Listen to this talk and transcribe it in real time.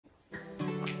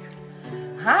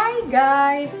Hi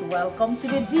guys, welcome to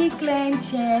the D-Klan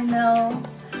channel.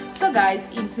 So guys,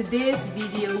 in today's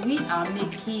video we are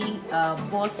making a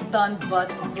Boston butt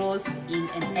roast in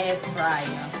an air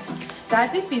fryer.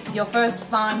 Guys, if it's your first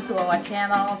time to our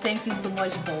channel, thank you so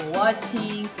much for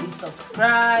watching. Please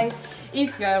subscribe.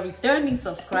 If you're a returning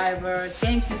subscriber,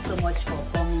 thank you so much for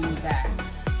coming back.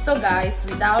 So guys,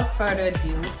 without further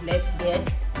ado, let's get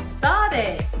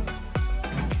started.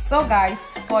 So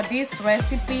guys, for this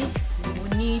recipe we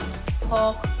will need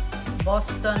pork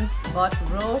Boston butt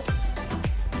roast.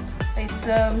 It's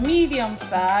a medium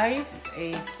size.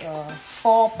 It's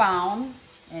 4 pounds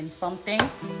and something.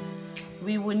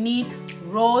 We will need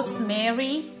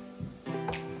rosemary,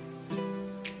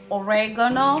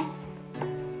 oregano,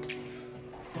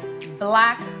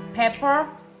 black pepper,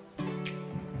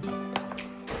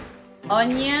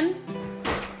 onion,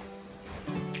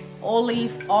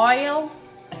 olive oil,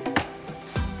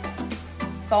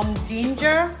 some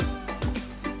ginger,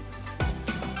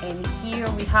 and here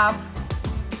we have,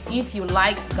 if you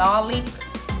like garlic,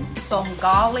 some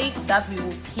garlic that we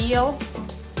will peel.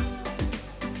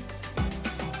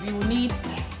 We will need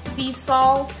sea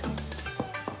salt.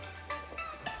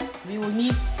 We will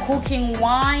need cooking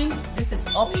wine. This is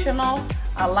optional.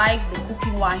 I like the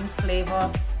cooking wine flavor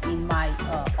in my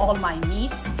all my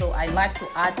meats, so I like to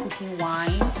add cooking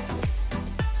wine.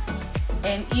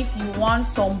 And if you want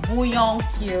some bouillon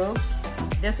cubes,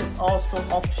 this is also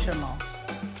optional.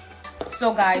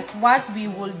 So guys, what we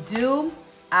will do,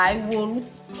 I will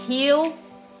peel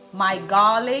my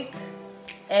garlic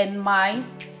and my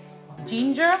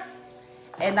ginger,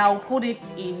 and I'll put it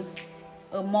in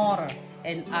a mortar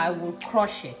and I will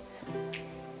crush it.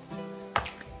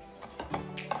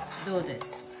 Do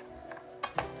this.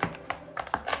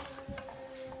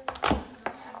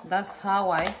 That's how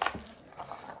I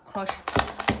crush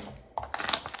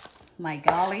my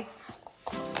garlic.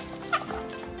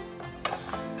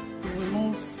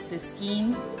 Remove the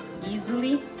skin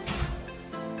easily.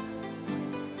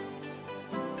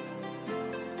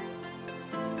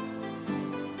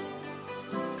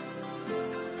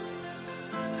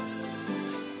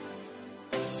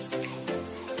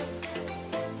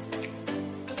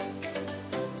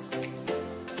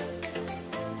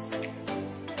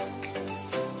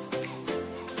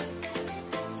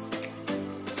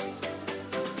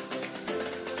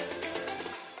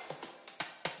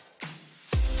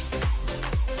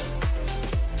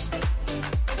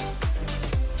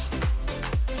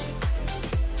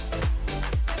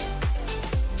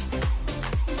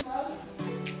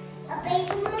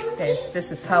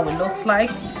 This is how it looks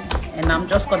like, and I'm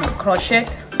just going to crush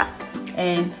it.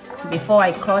 And before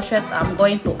I crush it, I'm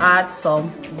going to add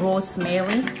some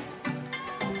rosemary.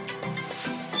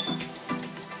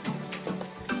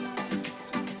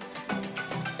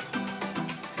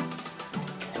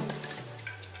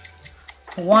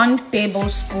 One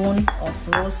tablespoon of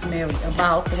rosemary,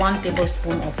 about 1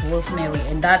 tablespoon of rosemary,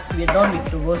 and that's, we're done with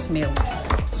the rosemary.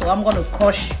 So I'm going to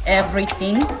crush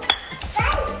everything.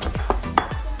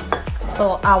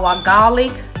 So our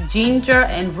garlic, ginger,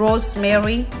 and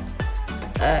rosemary,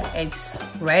 it's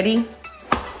ready,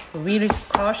 really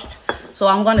crushed. So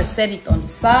I'm gonna set it on the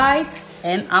side,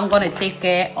 and I'm gonna take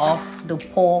care of the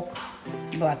pork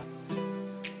butt.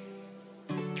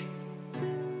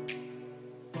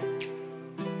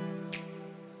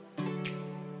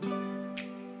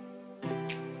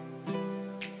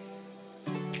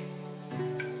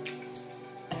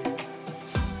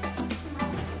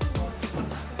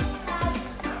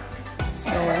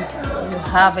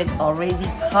 Have it already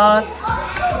cut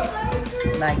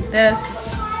like this.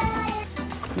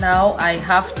 Now I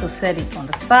have to set it on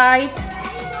the side.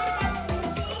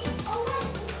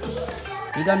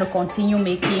 We're going to continue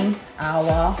making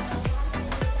our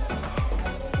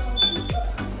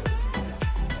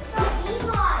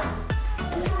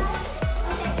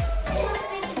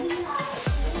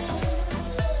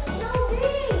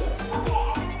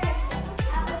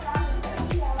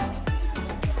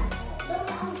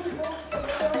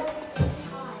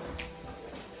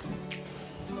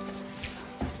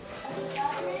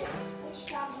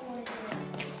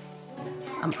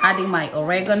I'm adding my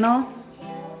oregano.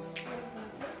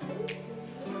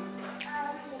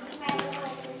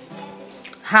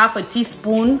 Half a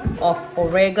teaspoon of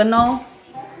oregano.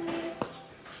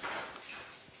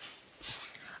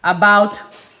 About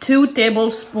 2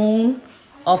 tablespoons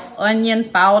of onion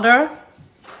powder.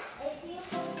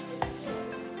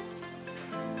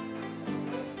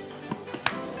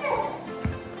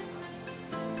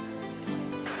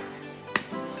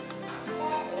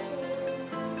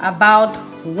 About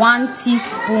 1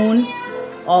 teaspoon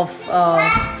of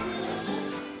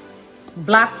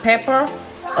black pepper.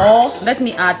 or let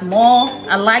me add more.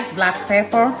 I like black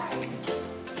pepper.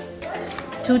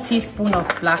 2 teaspoons of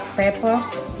black pepper.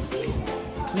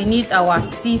 We need our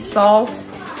sea salt.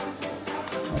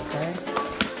 Okay.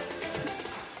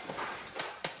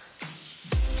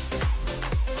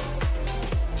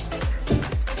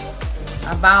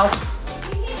 About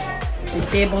a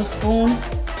tablespoon.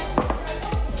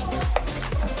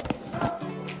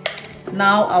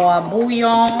 Now our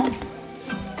bouillon,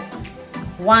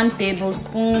 1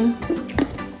 tablespoon,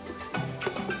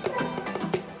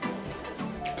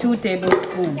 2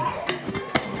 tablespoons.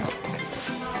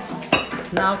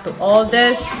 Now to all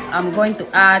this, I'm going to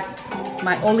add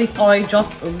my olive oil,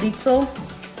 just a little,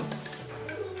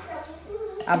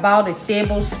 about a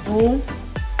tablespoon,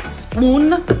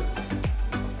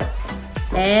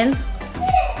 and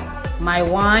my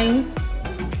wine,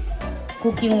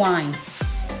 cooking wine.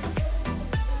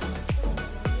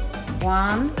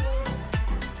 1,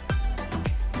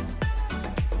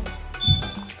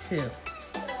 2.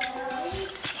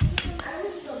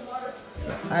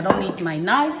 So I don't need my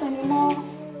knife anymore.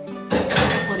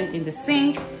 Put it in the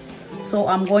sink. So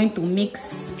I'm going to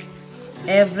mix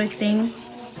everything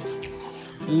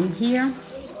in here.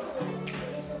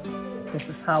 This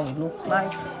is how it looks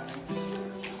like.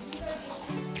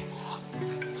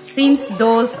 Since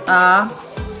those are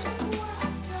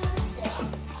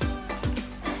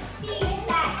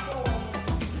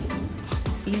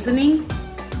seasoning,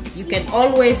 you can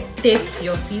always taste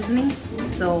your seasoning,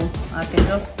 so I can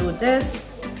just do this.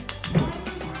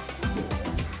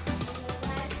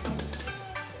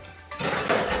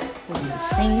 Put in the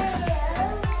sink.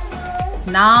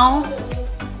 Now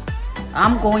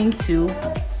I'm going to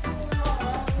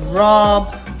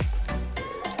rub.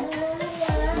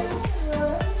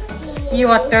 You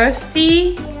are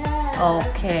thirsty?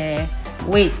 Okay,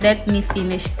 wait, let me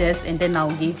finish this and then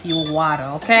I'll give you water.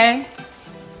 Okay,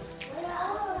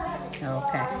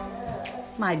 okay.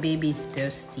 My baby is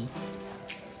thirsty.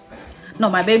 No,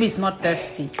 my baby is not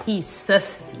thirsty, he's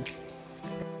thirsty.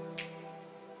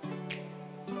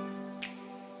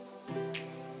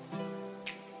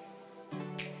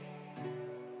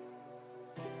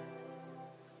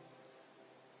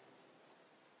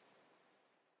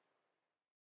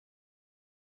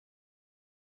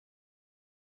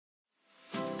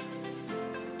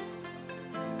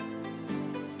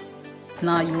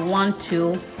 Now you want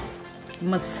to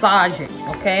massage it,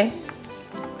 okay?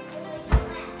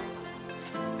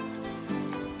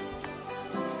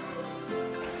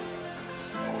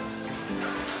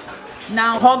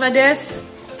 Now cover this,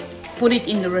 put it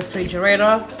in the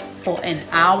refrigerator for an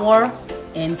hour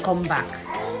and come back.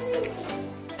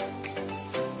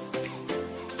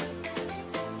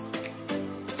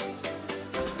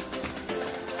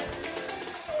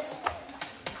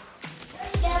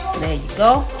 There you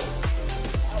go.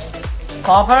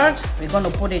 Covered. We're going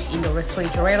to put it in the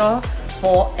refrigerator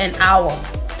for an hour.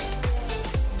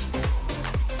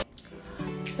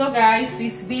 So guys,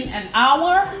 it's been an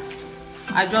hour.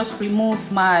 I just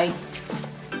removed my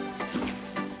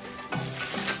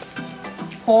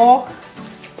pork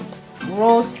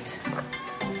roast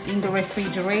in the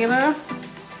refrigerator.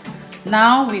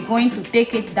 Now we're going to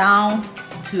take it down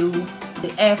to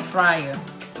the air fryer.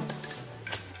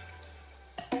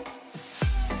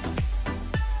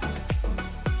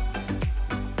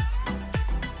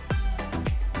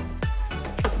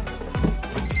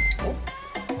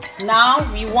 Now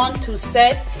we want to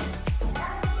set,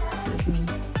 let me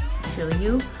show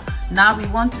you. Now we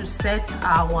want to set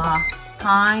our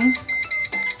time,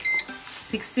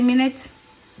 60 minutes,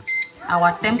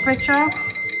 our temperature,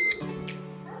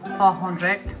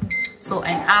 400. So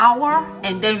an hour,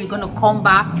 and then we're gonna come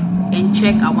back and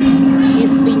check our,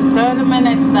 it's been 30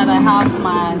 minutes that I have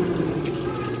my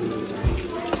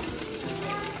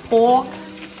pork.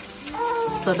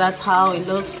 So that's how it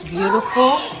looks,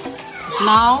 beautiful.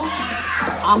 Now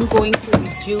I'm going to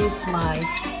reduce my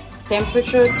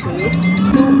temperature to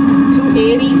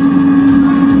 280,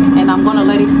 and I'm gonna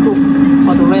let it cook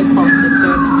for the rest of the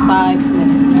 35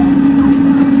 minutes.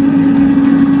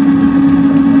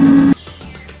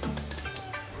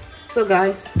 So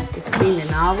guys, it's been an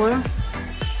hour.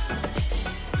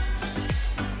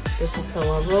 This is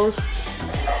our roast.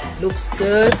 Looks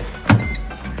good.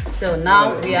 So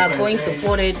now we are going to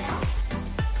put it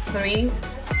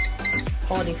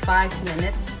 45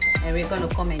 minutes, and we're going to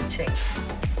come and check.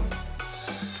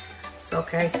 So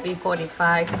okay, it's been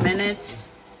 45 minutes,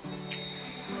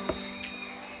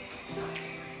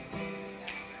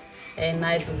 and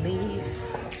I believe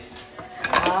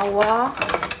our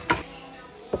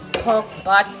pork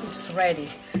butt is ready.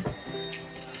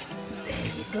 There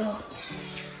you go.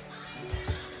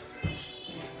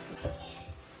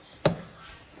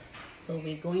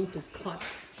 we're going to cut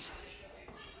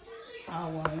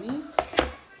our meat.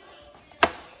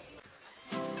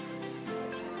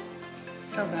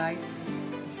 So guys,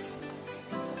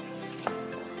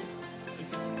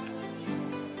 it's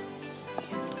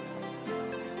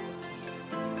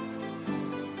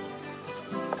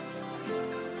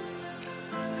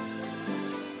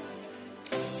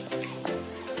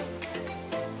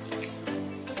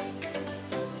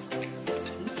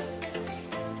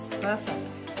perfect.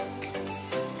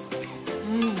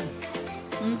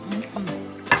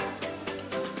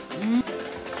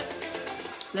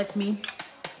 Let me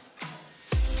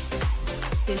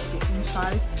taste the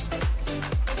inside.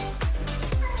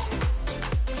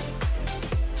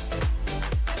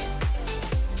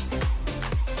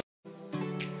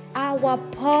 Our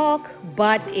pork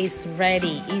butt is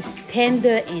ready. It's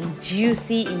tender and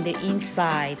juicy in the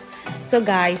inside. So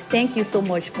guys, thank you so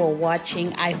much for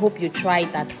watching. I hope you try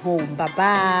it at home. Bye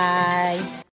bye.